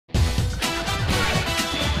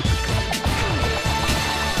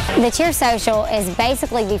The Cheer Social is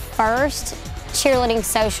basically the first cheerleading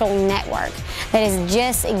social network that is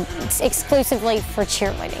just exclusively for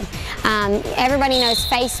cheerleading. Everybody knows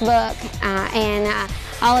Facebook and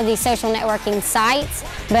all of these social networking sites,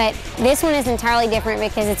 but this one is entirely different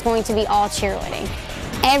because it's going to be all cheerleading.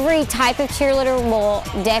 Every type of cheerleader will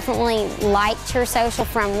definitely like Cheer Social,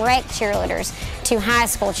 from rec cheerleaders to high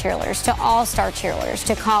school cheerleaders to all-star cheerleaders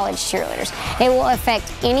to college cheerleaders. It will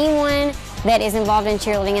affect anyone that is involved in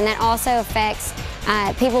cheerleading, and that also affects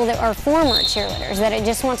people that are former cheerleaders that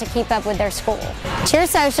just want to keep up with their school. Cheer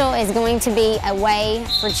Social is going to be a way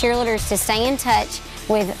for cheerleaders to stay in touch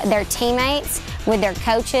with their teammates, with their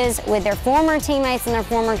coaches, with their former teammates and their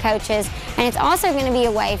former coaches, and it's also going to be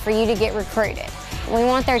a way for you to get recruited. We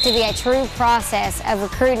want there to be a true process of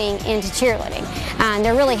recruiting into cheerleading.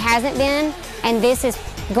 There really hasn't been, and this is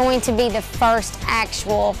going to be the first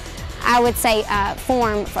actual, I would say,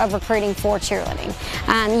 form of recruiting for cheerleading.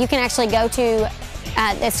 You can actually go to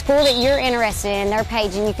the school that you're interested in, their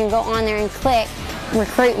page, and you can go on there and click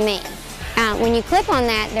Recruit Me. When you click on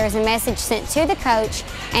that, there's a message sent to the coach,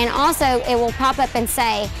 and also it will pop up and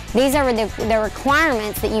say, these are the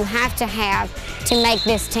requirements that you have to make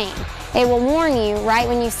this team. It will warn you right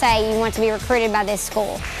when you say you want to be recruited by this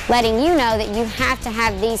school, letting you know that you have to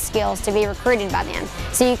have these skills to be recruited by them.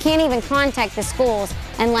 So you can't even contact the schools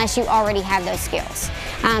unless you already have those skills.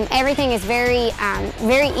 Everything is very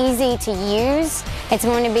easy to use. It's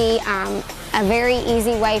going to be a very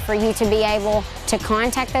easy way for you to be able to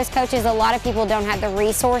contact those coaches. A lot of people don't have the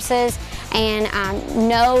resources and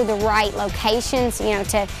know the right locations,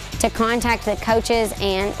 to contact the coaches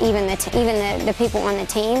and even the people on the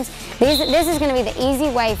teams. This is going to be the easy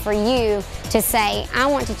way for you to say, I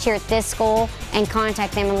want to cheer at this school, and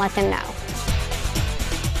contact them and let them know.